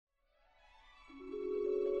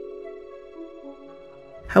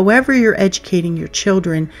however you're educating your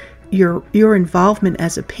children, your involvement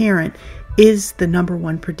as a parent is the number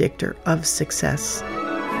one predictor of success.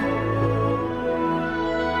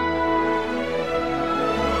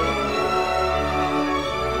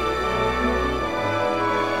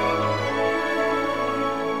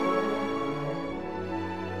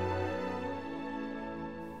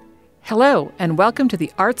 Hello, and welcome to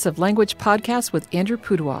the Arts of Language podcast with Andrew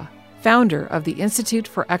Pudewa, founder of the Institute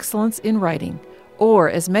for Excellence in Writing,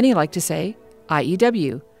 or as many like to say,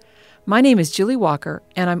 IEW. My name is Julie Walker,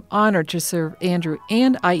 and I'm honored to serve Andrew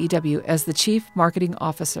and IEW as the Chief Marketing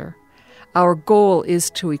Officer. Our goal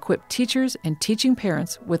is to equip teachers and teaching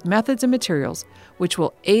parents with methods and materials which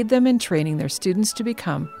will aid them in training their students to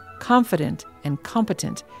become confident and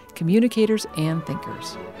competent communicators and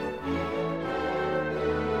thinkers.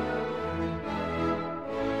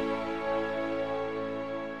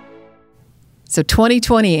 So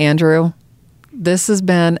 2020, Andrew, this has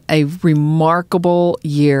been a remarkable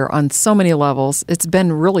year on so many levels. It's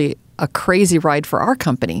been really a crazy ride for our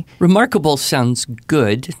company. Remarkable sounds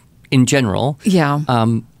good in general. Yeah.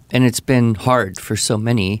 And it's been hard for so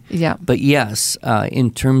many. Yeah. But yes,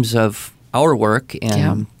 in terms of our work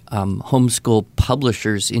and homeschool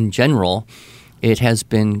publishers in general, it has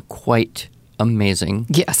been quite amazing.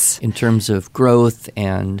 Yes. In terms of growth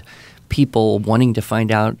and people wanting to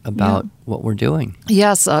find out about what we're doing.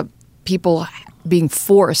 Yes, people being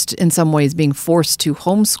forced to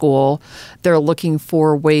homeschool. They're looking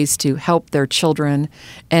for ways to help their children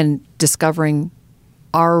and discovering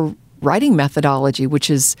our writing methodology, which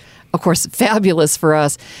is, of course, fabulous for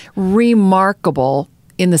us, remarkable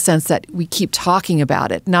in the sense that we keep talking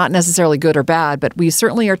about it, not necessarily good or bad, but we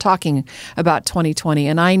certainly are talking about 2020.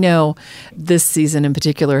 And I know this season in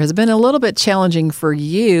particular has been a little bit challenging for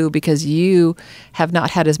you because you have not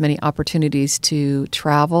had as many opportunities to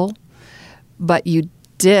travel, but you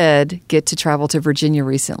did get to travel to Virginia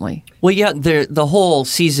recently. Well, yeah, the whole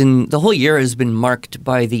season, the whole year has been marked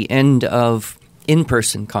by the end of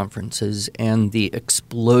in-person conferences and the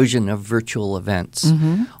explosion of virtual events,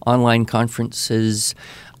 online conferences,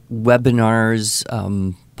 webinars,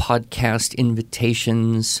 podcast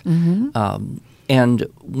invitations, and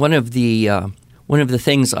one of the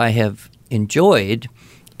things I have enjoyed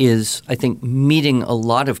is, I think, meeting a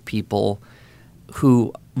lot of people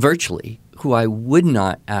who I would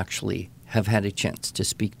not actually have had a chance to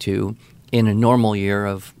speak to in a normal year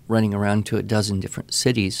of running around to a dozen different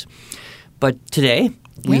cities. But today,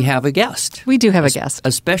 we have a guest. We do have a guest.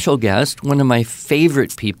 A special guest, one of my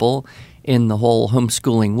favorite people in the whole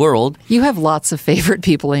homeschooling world. You have lots of favorite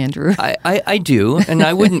people, Andrew. I do, and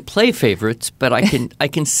I wouldn't play favorites, but I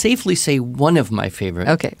can safely say one of my favorites.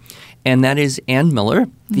 Okay. And that is Ann Miller,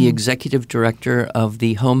 the Executive Director of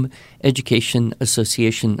the Home Education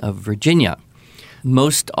Association of Virginia,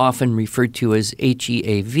 most often referred to as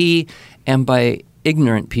HEAV, and by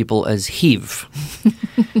ignorant people as HEAV.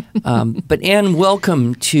 But Ann,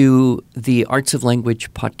 welcome to the Arts of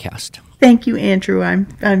Language podcast. Thank you, Andrew.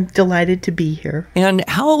 I'm delighted to be here. And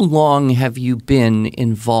how long have you been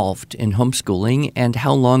involved in homeschooling, and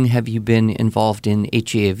how long have you been involved in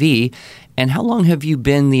HEAV, and how long have you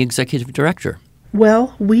been the executive director?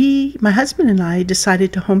 Well, my husband and I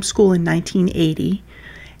decided to homeschool in 1980.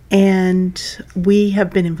 And we have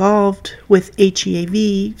been involved with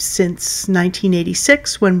HEAV since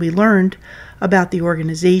 1986 when we learned about the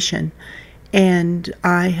organization. And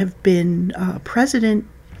I have been president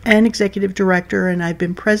and executive director, and I've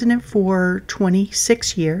been president for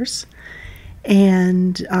 26 years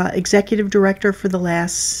and executive director for the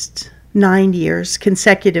last 9 years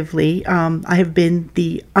consecutively. I have been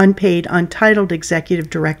the unpaid, untitled executive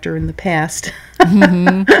director in the past,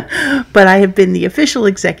 but I have been the official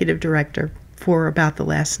executive director for about the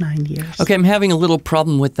last 9 years. Okay, I'm having a little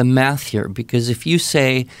problem with the math here, because if you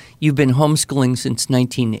say you've been homeschooling since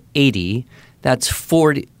 1980, that's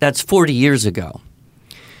 40 years ago.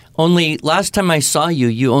 Only last time I saw you,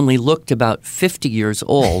 you only looked about 50 years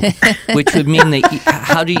old, which would mean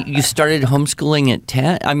that you started homeschooling at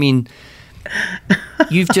 10? I mean,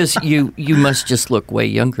 you must just look way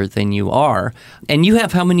younger than you are. And you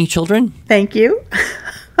have how many children? Thank you.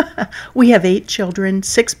 We have 8 children,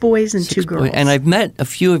 6 boys and 2 girls. And I've met a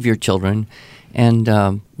few of your children, and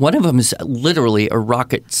one of them is literally a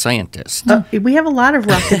rocket scientist. We have a lot of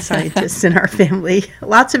rocket scientists in our family,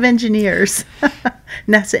 lots of engineers,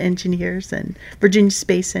 NASA engineers and Virginia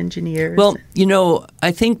space engineers. Well,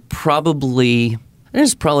 I think probably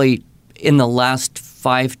in the last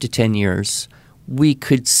 5 to 10 years, we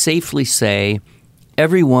could safely say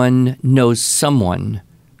everyone knows someone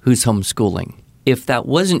who's homeschooling. If that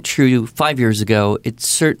wasn't true 5 years ago, it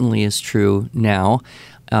certainly is true now.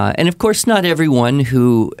 And of course, not everyone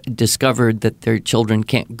who discovered that their children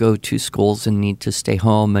can't go to schools and need to stay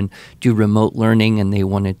home and do remote learning, and they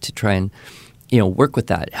wanted to try and work with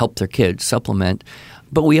that, help their kids, supplement.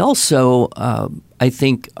 But we also, I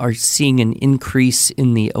think, are seeing an increase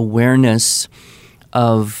in the awareness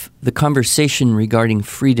of the conversation regarding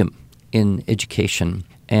freedom in education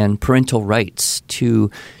and parental rights to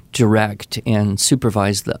direct and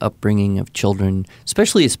supervise the upbringing of children,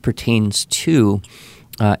 especially as pertains to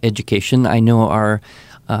education. I know our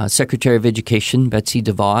Secretary of Education, Betsy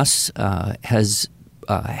DeVos, has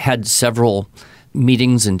had several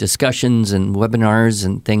meetings and discussions and webinars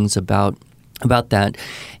and things about that.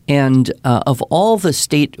 And of all the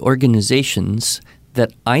state organizations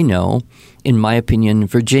that I know, in my opinion,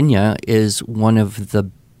 Virginia is one of the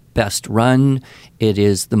best run. It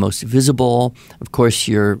is the most visible. Of course,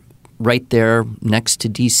 you're right there next to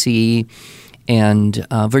D.C., and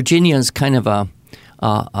Virginia is kind of a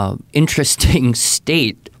interesting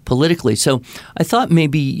state politically. So I thought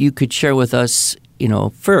maybe you could share with us,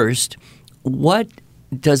 first, what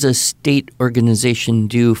does a state organization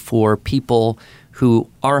do for people who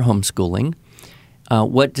are homeschooling?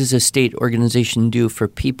 What does a state organization do for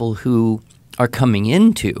people who are coming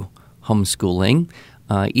into homeschooling,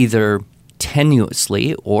 either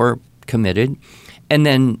tenuously or committed? And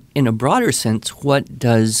then in a broader sense, what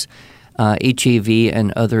does HAV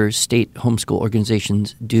and other state homeschool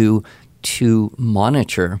organizations do to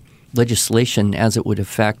monitor legislation as it would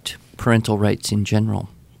affect parental rights in general?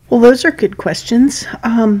 Well, those are good questions.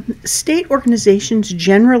 State organizations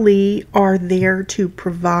generally are there to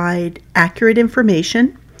provide accurate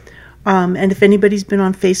information. And if anybody's been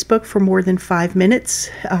on Facebook for more than 5 minutes,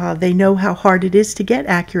 they know how hard it is to get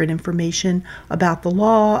accurate information about the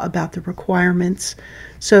law, about the requirements.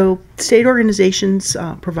 So state organizations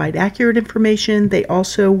provide accurate information. They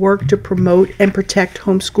also work to promote and protect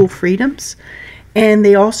homeschool freedoms. And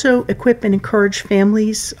they also equip and encourage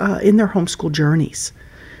families in their homeschool journeys.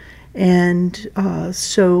 And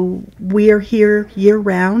so we are here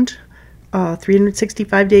year-round,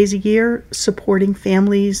 365 days a year, supporting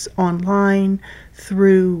families online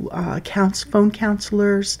through phone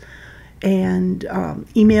counselors and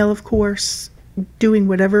email, of course, doing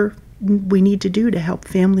whatever we need to do to help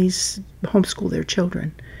families homeschool their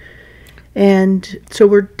children. And so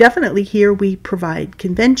we're definitely here. We provide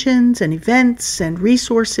conventions and events and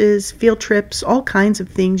resources, field trips, all kinds of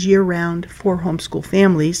things year-round for homeschool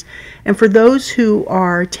families. And for those who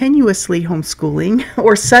are tenuously homeschooling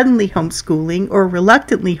or suddenly homeschooling or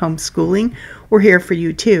reluctantly homeschooling, we're here for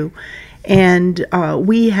you too. And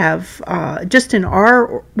we have just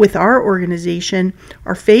with our organization,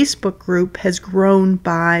 our Facebook group has grown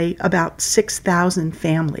by about 6,000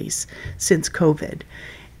 families since COVID.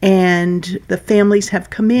 And the families have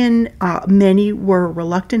come in. Many were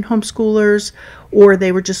reluctant homeschoolers, or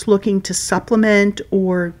they were just looking to supplement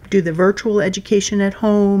or do the virtual education at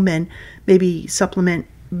home and maybe supplement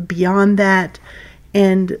beyond that.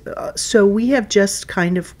 And so we have just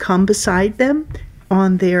kind of come beside them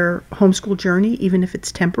on their homeschool journey, even if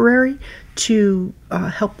it's temporary, to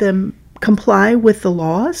help them comply with the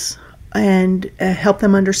laws and help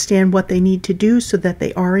them understand what they need to do so that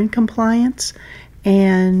they are in compliance.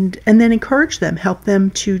 And then encourage them, help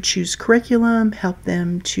them to choose curriculum, help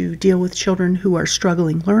them to deal with children who are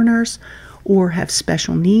struggling learners or have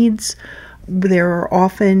special needs. There are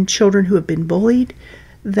often children who have been bullied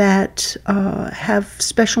that have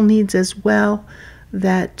special needs as well,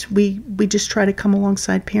 that we just try to come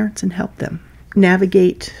alongside parents and help them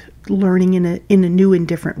navigate learning in a new and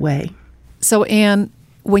different way. So, Anne,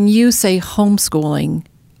 when you say homeschooling,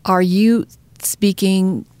 are you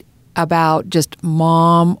speaking about just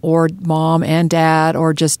mom and dad,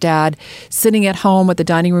 or just dad sitting at home at the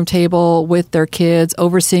dining room table with their kids,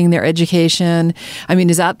 overseeing their education? I mean,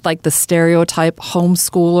 is that like the stereotype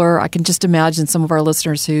homeschooler? I can just imagine some of our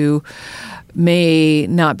listeners who may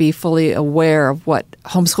not be fully aware of what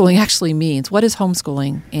homeschooling actually means. What is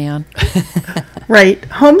homeschooling, Anne? Right.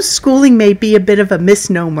 Homeschooling may be a bit of a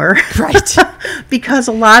misnomer. Right. Because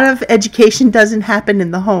a lot of education doesn't happen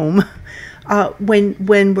in the home. When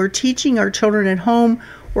we're teaching our children at home,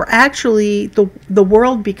 we're actually, the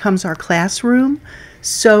world becomes our classroom.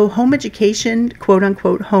 So home education, quote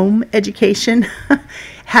unquote home education,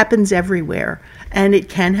 happens everywhere. And it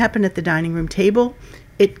can happen at the dining room table,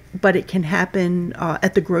 but it can happen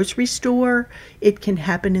at the grocery store. It can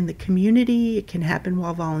happen in the community. It can happen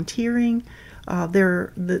while volunteering.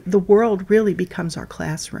 The world really becomes our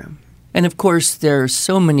classroom. And of course, there are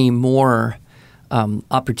so many more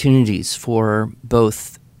opportunities for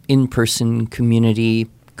both in-person community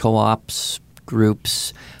co-ops,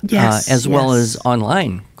 groups, Yes, as well yes. as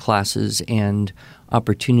online classes and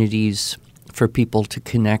opportunities for people to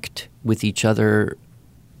connect with each other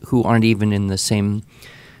who aren't even in the same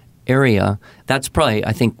area. That's probably,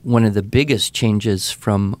 I think, one of the biggest changes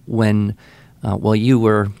from when, you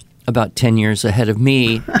were about 10 years ahead of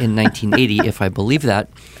me in 1980, if I believe that,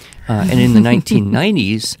 and in the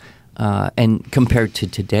 1990s, and compared to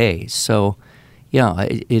today. So, yeah,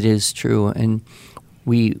 it is true. And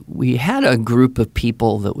we had a group of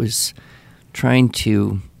people that was trying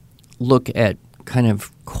to look at kind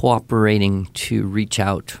of cooperating to reach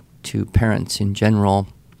out to parents in general.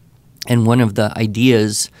 And one of the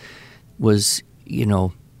ideas was,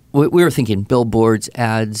 we were thinking billboards,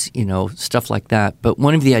 ads, stuff like that. But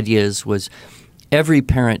one of the ideas was every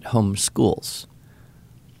parent homeschools.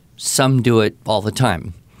 Some do it all the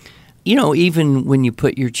time. Even when you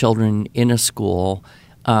put your children in a school,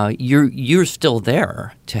 you're still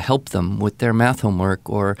there to help them with their math homework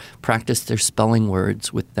or practice their spelling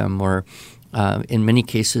words with them, or in many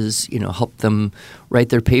cases, help them write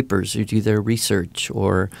their papers or do their research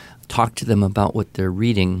or talk to them about what they're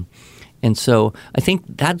reading. And so I think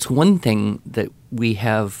that's one thing that we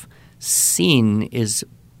have seen is,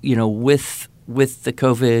 with the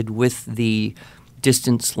COVID, with the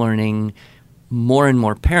distance learning, more and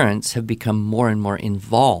more parents have become more and more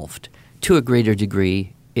involved to a greater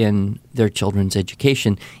degree in their children's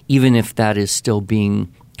education, even if that is still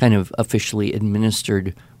being kind of officially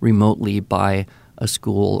administered remotely by a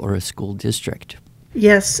school or a school district.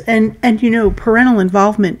 Yes, and parental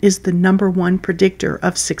involvement is the number one predictor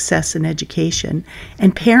of success in education.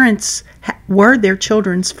 And parents were their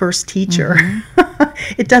children's first teacher.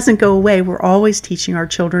 Mm-hmm. It doesn't go away. We're always teaching our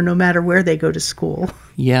children no matter where they go to school.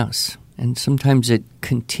 Yes, and sometimes it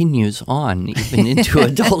continues on even into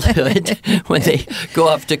adulthood when they go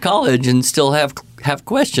off to college and still have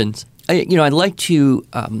questions. I'd like to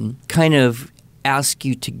kind of ask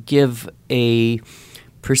you to give a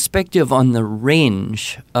perspective on the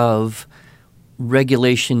range of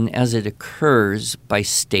regulation as it occurs by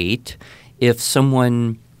state. If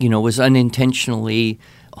someone, was unintentionally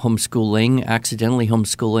homeschooling, accidentally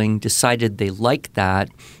homeschooling, decided they liked that,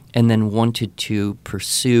 and then wanted to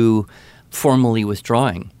pursue formally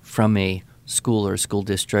withdrawing from a school or a school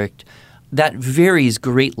district, that varies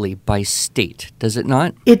greatly by state, does it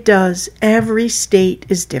not? It does. Every state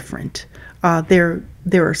is different.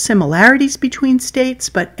 There are similarities between states,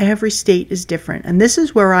 but every state is different. And this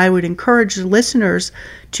is where I would encourage the listeners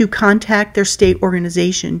to contact their state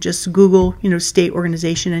organization. Just Google, state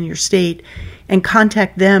organization in your state and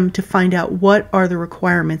contact them to find out what are the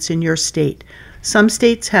requirements in your state. Some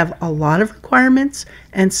states have a lot of requirements,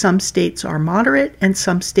 and some states are moderate, and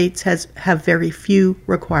some states have very few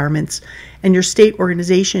requirements. And your state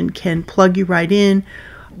organization can plug you right in.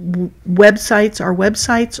 Our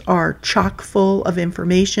websites are chock full of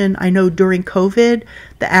information. I know during COVID,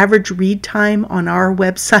 the average read time on our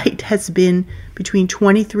website has been between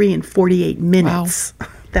 23 and 48 minutes. Wow.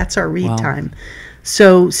 That's our read time.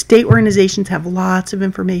 So state organizations have lots of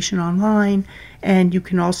information online, and you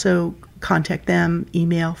can also contact them,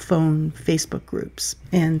 email, phone, Facebook groups,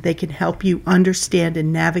 and they can help you understand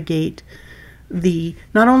and navigate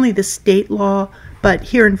not only the state law, but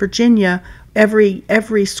here in Virginia,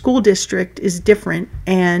 every school district is different,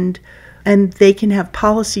 and they can have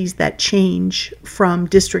policies that change from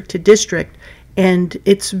district to district. And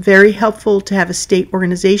it's very helpful to have a state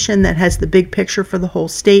organization that has the big picture for the whole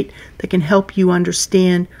state that can help you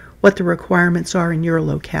understand what the requirements are in your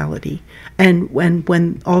locality, and when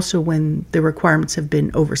the requirements have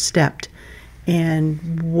been overstepped,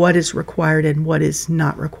 and what is required and what is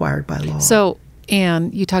not required by law. So,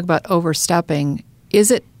 Anne, you talk about overstepping.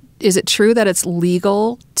 Is it true that it's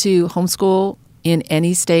legal to homeschool in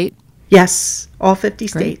any state? Yes, all 50 Great.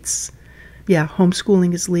 states. Yeah,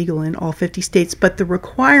 homeschooling is legal in all 50 states, but the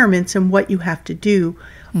requirements and what you have to do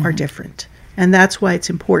are different. And that's why it's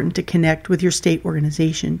important to connect with your state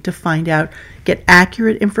organization to find out, get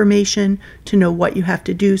accurate information, to know what you have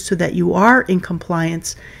to do so that you are in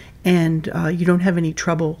compliance and you don't have any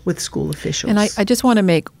trouble with school officials. And I just want to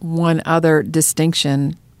make one other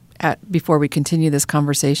distinction before we continue this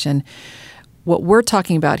conversation. What we're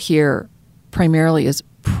talking about here primarily is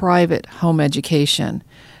private home education,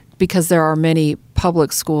 because there are many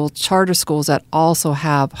public school charter schools that also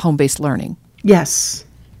have home-based learning. Yes.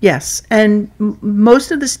 And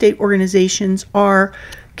most of the state organizations are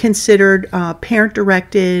considered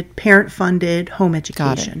parent-directed, parent-funded home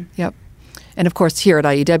education. Got it. Yep. And of course, here at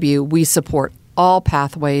IEW, we support all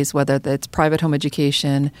pathways, whether that's private home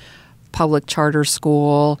education, public charter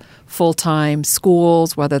school, full-time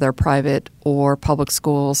schools, whether they're private or public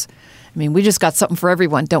schools. I mean, we just got something for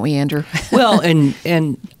everyone, don't we, Andrew? Well,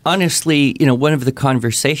 and honestly, one of the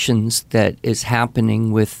conversations that is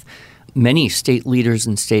happening with many state leaders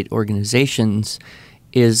and state organizations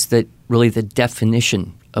is that really the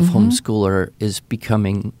definition of homeschooler is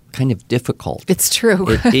becoming kind of difficult. It's true.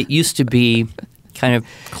 It used to be kind of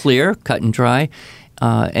clear, cut and dry,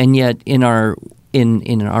 and yet in our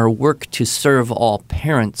work to serve all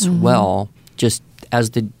parents well, just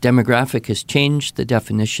as the demographic has changed, the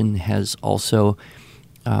definition has also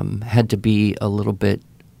had to be a little bit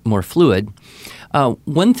more fluid.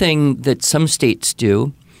 One thing that some states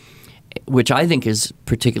do, which I think is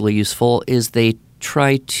particularly useful, is they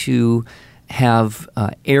try to have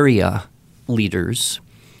area leaders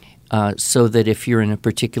so that if you're in a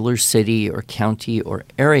particular city or county or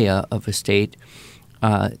area of a state,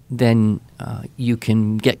 then you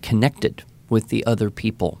can get connected with the other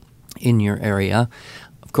people in your area.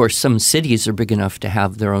 Of course, some cities are big enough to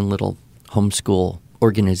have their own little homeschool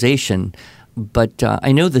organization, but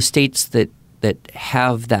I know the states that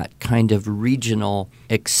have that kind of regional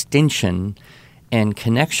extension and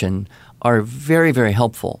connection are very, very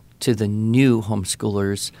helpful to the new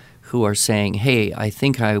homeschoolers who are saying, hey, I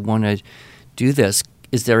think I want to do this.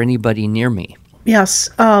 Is there anybody near me? Yes.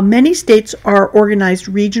 Many states are organized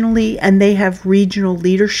regionally, and they have regional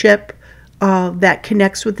leadership that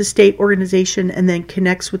connects with the state organization and then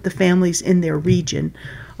connects with the families in their region.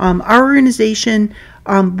 Our organization,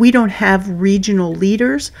 we don't have regional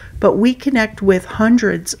leaders, but we connect with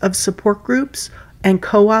hundreds of support groups and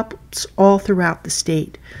co-ops all throughout the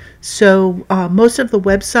state. So most of the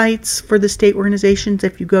websites for the state organizations,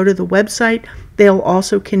 if you go to the website, they'll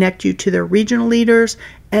also connect you to their regional leaders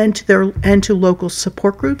and to local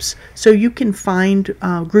support groups, so you can find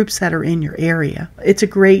groups that are in your area. It's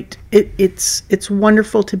it's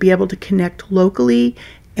wonderful to be able to connect locally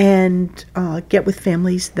and get with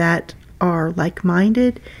families that are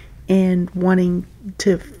like-minded and wanting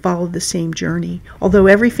to follow the same journey. Although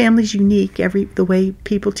every family's unique, the way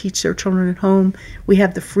people teach their children at home, we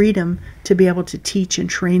have the freedom to be able to teach and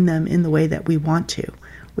train them in the way that we want to,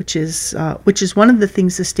 which is one of the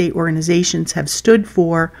things the state organizations have stood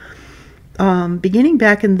for, beginning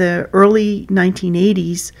back in the early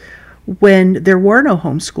 1980s when there were no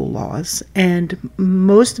homeschool laws, and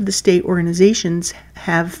most of the state organizations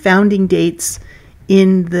have founding dates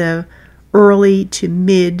in the early to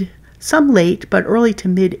mid, some late, but early to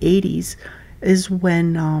mid 80s is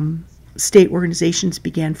when state organizations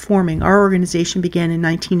began forming. Our organization began in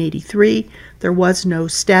 1983. There was no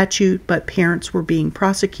statute, but parents were being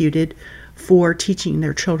prosecuted for teaching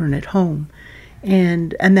their children at home.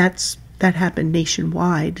 And that happened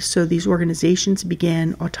nationwide. So these organizations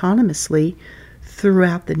began autonomously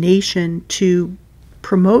throughout the nation to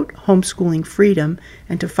promote homeschooling freedom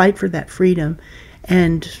and to fight for that freedom.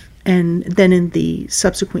 And then in the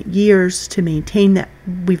subsequent years to maintain that,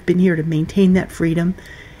 we've been here to maintain that freedom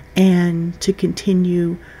and to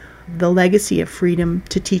continue the legacy of freedom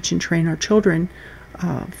to teach and train our children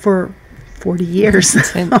for 40 years.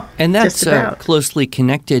 And that's closely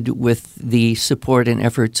connected with the support and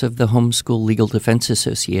efforts of the Homeschool Legal Defense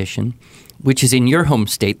Association, which is in your home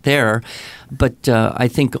state there. But I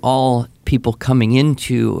think all people coming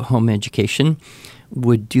into home education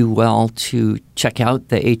would do well to check out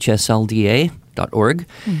the hslda.org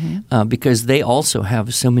because they also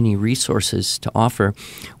have so many resources to offer,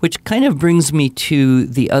 which kind of brings me to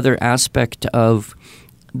the other aspect of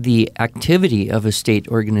the activity of a state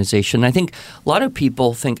organization. I think a lot of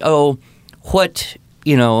people think,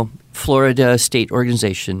 Florida state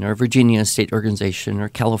organization or Virginia state organization or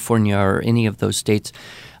California or any of those states,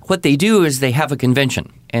 what they do is they have a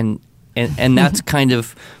convention and that's kind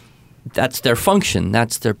of that's their function.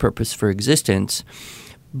 That's their purpose for existence.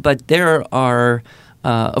 But there are,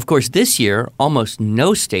 of course, this year, almost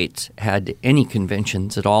no states had any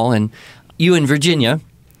conventions at all. And you in Virginia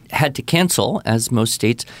had to cancel, as most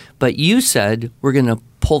states. But you said, we're going to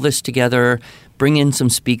pull this together, bring in some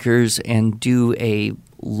speakers, and do a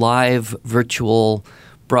live virtual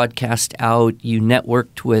broadcast out. You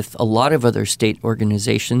networked with a lot of other state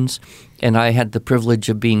organizations. And I had the privilege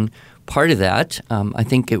of being part of that. I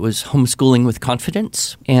think it was Homeschooling with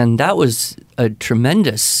Confidence, and that was a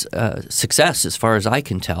tremendous success as far as I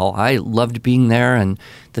can tell. I loved being there, and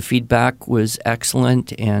the feedback was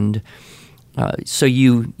excellent, and so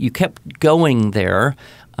you kept going there.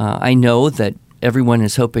 I know that everyone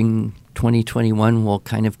is hoping 2021 will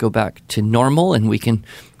kind of go back to normal, and we can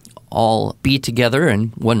all be together in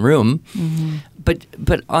one room. Mm-hmm.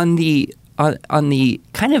 But on the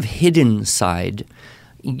kind of hidden side,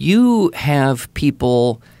 you have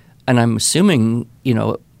people, and I'm assuming,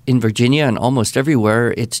 in Virginia and almost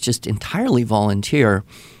everywhere, it's just entirely volunteer,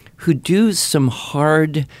 who do some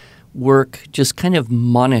hard work just kind of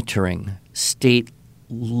monitoring state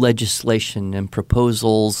legislation and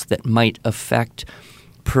proposals that might affect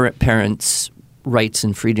parents' rights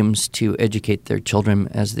and freedoms to educate their children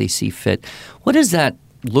as they see fit. What does that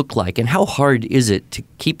look like, and how hard is it to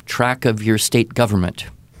keep track of your state government?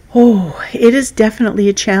 Oh, it is definitely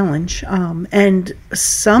a challenge. And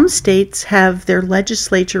some states have their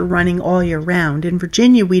legislature running all year round. In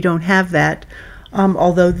Virginia, we don't have that,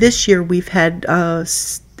 although this year we've had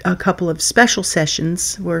a couple of special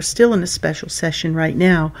sessions. We're still in a special session right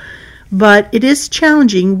now. But it is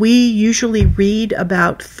challenging. We usually read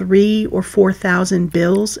about 3,000 or 4,000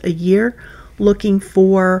 bills a year looking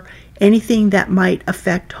for anything that might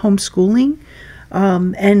affect homeschooling.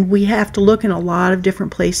 And we have to look in a lot of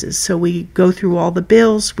different places. So we go through all the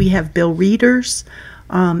bills. We have bill readers,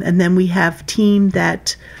 and then we have a team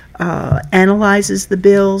that analyzes the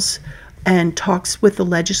bills and talks with the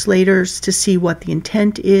legislators to see what the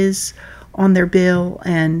intent is on their bill,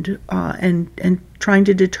 and trying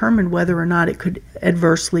to determine whether or not it could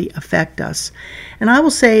adversely affect us. And I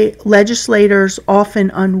will say legislators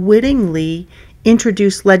often unwittingly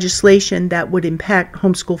introduce legislation that would impact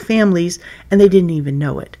homeschool families, and they didn't even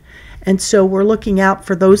know it. And so we're looking out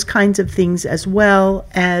for those kinds of things, as well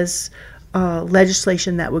as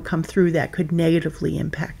legislation that would come through that could negatively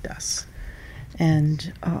impact us.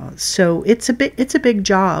 And so it's a big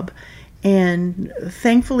job. And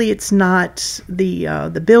thankfully, it's not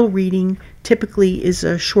the bill reading typically is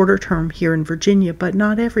a shorter term here in Virginia, but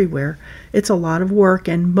not everywhere. It's a lot of work,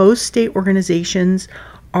 and most state organizations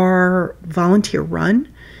are volunteer run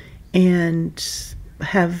and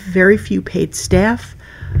have very few paid staff,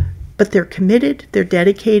 but they're committed, they're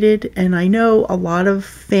dedicated, and I know a lot of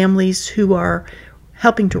families who are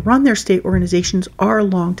helping to run their state organizations are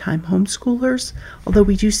longtime homeschoolers, although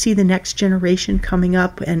we do see the next generation coming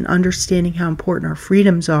up and understanding how important our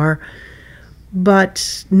freedoms are.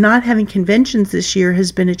 But not having conventions this year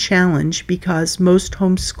has been a challenge because most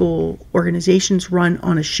homeschool organizations run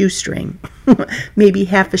on a shoestring, maybe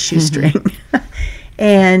half a shoestring.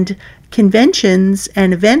 And conventions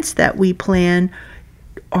and events that we plan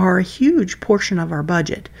are a huge portion of our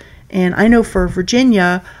budget. And I know for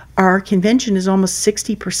Virginia, our convention is almost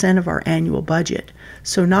 60% of our annual budget.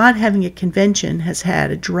 So not having a convention has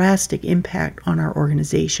had a drastic impact on our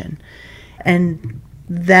organization. And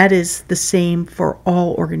that is the same for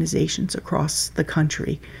all organizations across the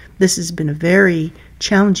country. This has been a very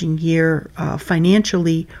challenging year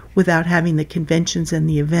financially without having the conventions and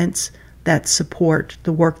the events that support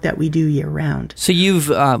the work that we do year round. So you've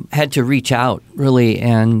had to reach out really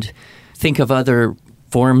and think of other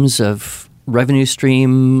forms of revenue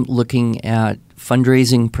stream, looking at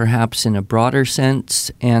fundraising perhaps in a broader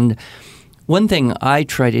sense. And one thing I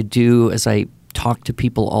try to do as I talk to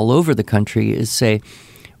people all over the country is say,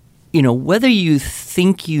 whether you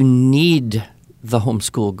think you need the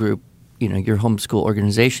homeschool group, your homeschool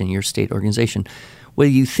organization, your state organization, whether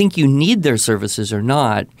you think you need their services or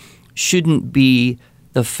not, shouldn't be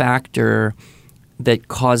the factor that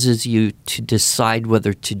causes you to decide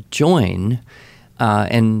whether to join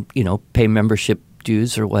and pay membership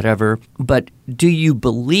dues or whatever. But do you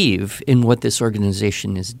believe in what this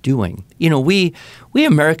organization is doing? We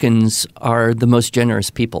Americans are the most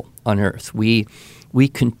generous people on earth. We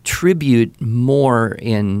contribute more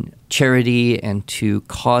in charity and to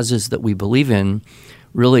causes that we believe in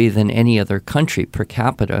really than any other country per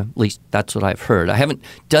capita. At least that's what I've heard. I haven't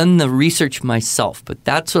done the research myself, but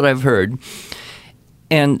that's what I've heard.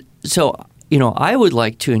 And so, I would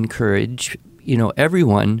like to encourage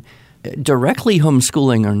everyone, directly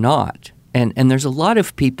homeschooling or not. And there's a lot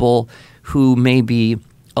of people who may be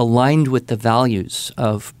aligned with the values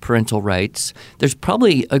of parental rights. There's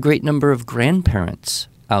probably a great number of grandparents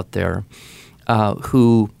out there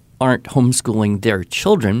who aren't homeschooling their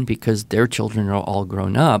children because their children are all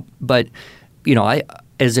grown up. But, I,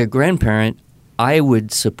 as a grandparent, I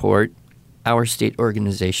would support our state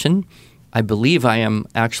organization. I believe I am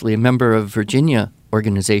actually a member of Virginia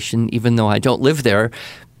organization, even though I don't live there,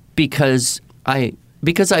 because I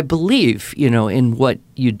believe, in what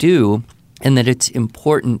you do, and that it's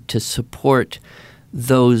important to support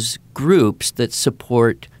those groups that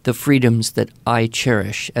support the freedoms that I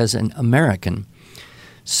cherish as an American.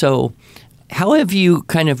 So how have you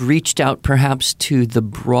kind of reached out perhaps to the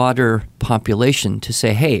broader population to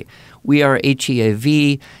say, hey, we are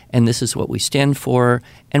HEAV, and this is what we stand for,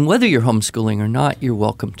 and whether you're homeschooling or not, you're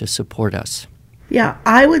welcome to support us? Yeah,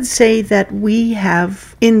 I would say that we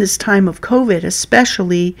have, in this time of COVID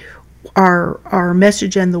especially, our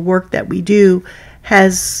message and the work that we do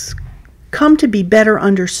has come to be better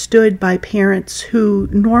understood by parents who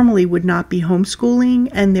normally would not be homeschooling,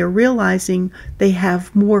 and they're realizing they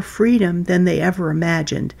have more freedom than they ever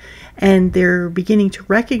imagined. And they're beginning to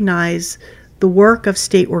recognize the work of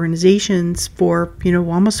state organizations for,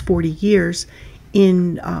 almost 40 years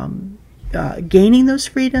in gaining those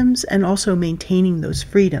freedoms and also maintaining those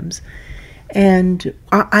freedoms. And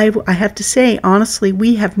I have to say, honestly,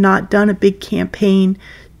 we have not done a big campaign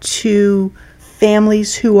to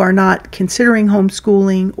families who are not considering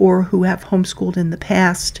homeschooling or who have homeschooled in the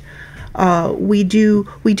past. We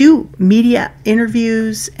do media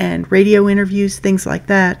interviews and radio interviews, things like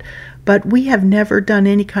that, but we have never done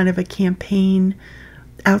any kind of a campaign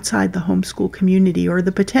outside the homeschool community or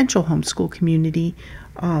the potential homeschool community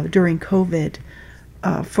during COVID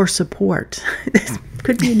for support. This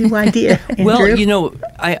could be a new idea, Andrew. Well,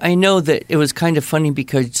 I know that it was kind of funny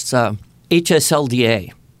because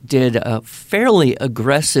HSLDA did a fairly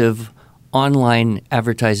aggressive online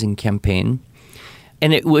advertising campaign.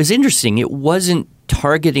 And it was interesting. It wasn't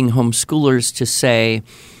targeting homeschoolers to say,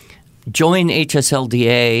 join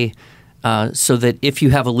HSLDA so that if you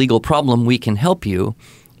have a legal problem, we can help you.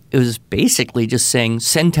 It was basically just saying,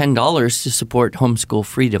 send $10 to support homeschool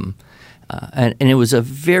freedom. And it was a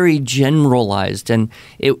very generalized, and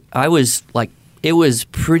it was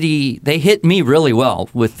pretty, they hit me really well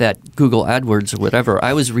with that Google AdWords or whatever.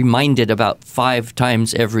 I was reminded about 5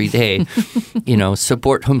 times every day,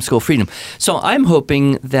 support homeschool freedom. So I'm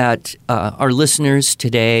hoping that our listeners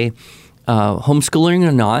today, homeschooling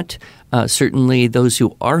or not, certainly those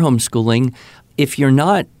who are homeschooling, if you're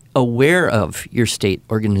not aware of your state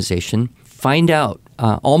organization, find out.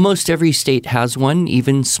 Almost every state has one,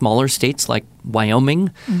 even smaller states like Wyoming.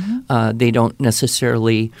 Mm-hmm. They don't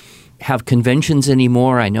necessarily have conventions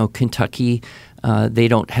anymore. I know Kentucky, they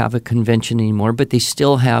don't have a convention anymore, but they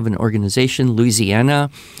still have an organization. Louisiana,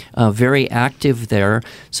 very active there.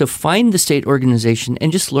 So find the state organization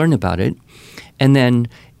and just learn about it. And then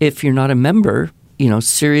if you're not a member,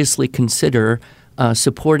 seriously consider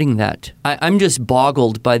supporting that. I'm just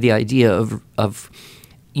boggled by the idea of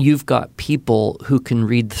you've got people who can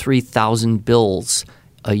read 3,000 bills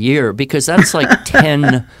a year, because that's like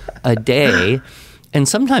 10 a day. And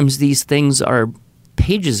sometimes these things are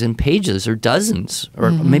pages and pages or dozens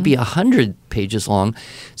or maybe 100 pages long.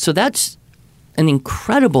 So that's an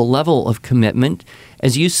incredible level of commitment,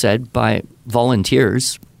 as you said, by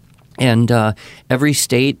volunteers. And every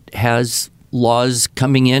state has laws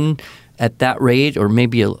coming in at that rate or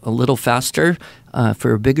maybe a little faster.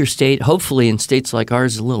 For a bigger state, hopefully in states like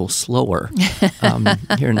ours, a little slower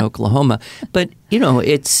here in Oklahoma. But,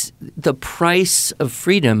 it's the price of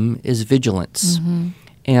freedom is vigilance. Mm-hmm.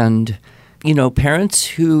 And, parents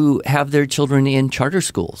who have their children in charter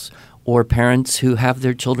schools or parents who have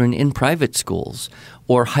their children in private schools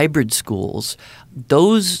or hybrid schools,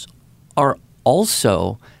 those are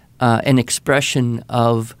also an expression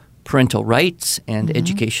of parental rights and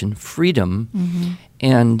education freedom. Mm-hmm.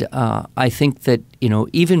 And I think that,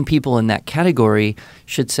 even people in that category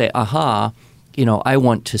should say, I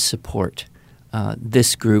want to support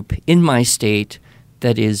this group in my state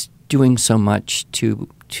that is doing so much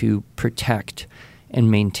to protect and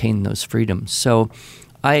maintain those freedoms. So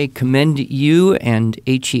I commend you and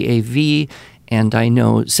HEAV, and I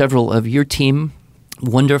know several of your team,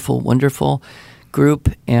 wonderful, wonderful group,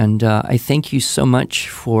 and I thank you so much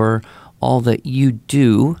for all that you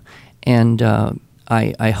do. And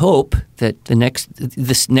I hope that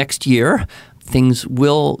this next year things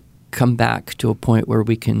will come back to a point where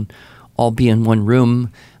we can all be in one room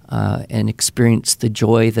and experience the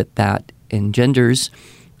joy that engenders.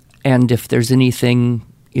 And if there's anything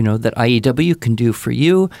that IEW can do for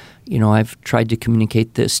you, I've tried to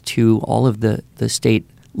communicate this to all of the state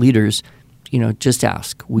leaders. Just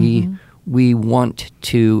ask. We want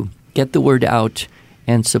to get the word out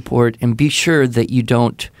and support, and be sure that you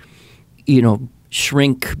don't,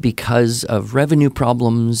 shrink because of revenue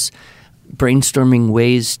problems, brainstorming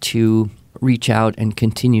ways to reach out and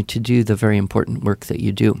continue to do the very important work that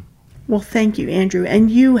you do. Well, thank you, Andrew.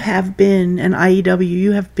 And you have been, and IEW,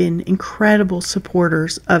 you have been incredible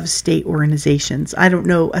supporters of state organizations. I don't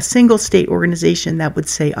know a single state organization that would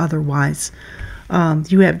say otherwise.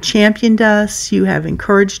 You have championed us, you have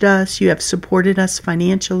encouraged us, you have supported us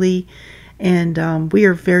financially, and we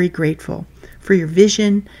are very grateful for your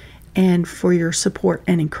vision and for your support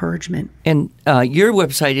and encouragement. And your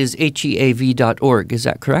website is heav.org, is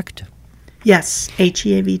that correct? Yes,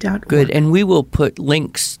 HEAV.org. Good. And we will put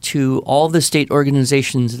links to all the state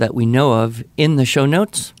organizations that we know of in the show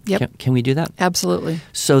notes. Yep. Can we do that? Absolutely.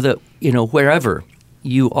 So that, wherever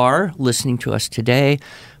you are listening to us today,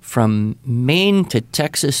 from Maine to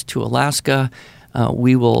Texas to Alaska,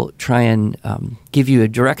 we will try and give you a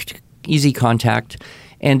direct, easy contact.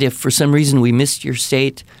 And if for some reason we missed your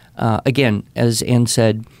state, again, as Ann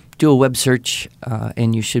said, do a web search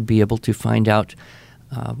and you should be able to find out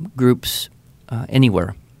groups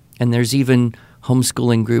anywhere. And there's even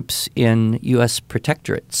homeschooling groups in U.S.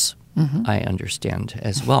 protectorates, I understand,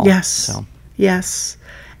 as well. Yes, yes.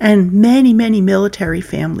 And many, many military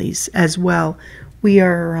families as well. We've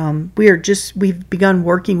begun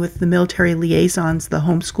working with the military liaisons, the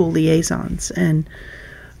homeschool liaisons, and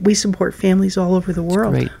we support families all over the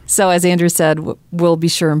world. Great. So as Andrew said, we'll be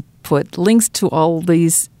sure and put links to all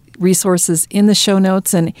these resources in the show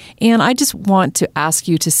notes. And I just want to ask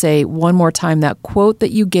you to say one more time that quote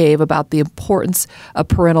that you gave about the importance of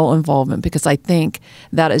parental involvement, because I think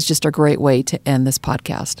that is just a great way to end this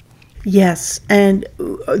podcast. Yes, and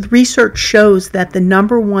research shows that the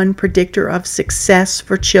number one predictor of success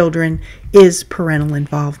for children is parental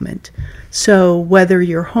involvement. So whether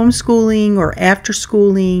you're homeschooling or after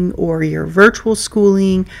schooling or you're virtual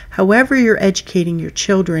schooling, however you're educating your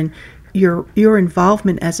children, your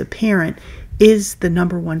involvement as a parent is the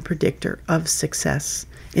number one predictor of success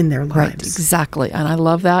in their lives. Right, exactly. And I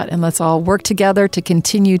love that. And let's all work together to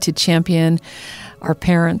continue to champion our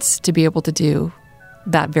parents to be able to do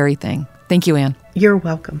that very thing. Thank you, Ann. You're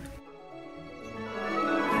welcome.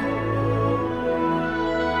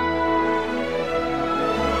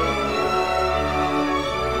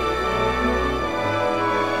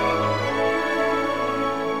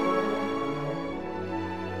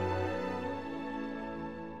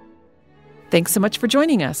 Thanks so much for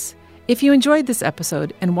joining us. If you enjoyed this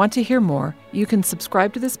episode and want to hear more, you can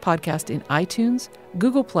subscribe to this podcast in iTunes,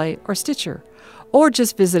 Google Play, or Stitcher, or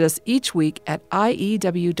just visit us each week at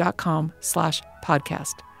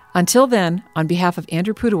iew.com/podcast. Until then, on behalf of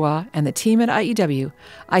Andrew Pudewa and the team at IEW,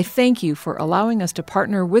 I thank you for allowing us to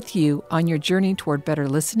partner with you on your journey toward better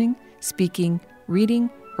listening, speaking, reading,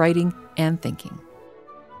 writing, and thinking.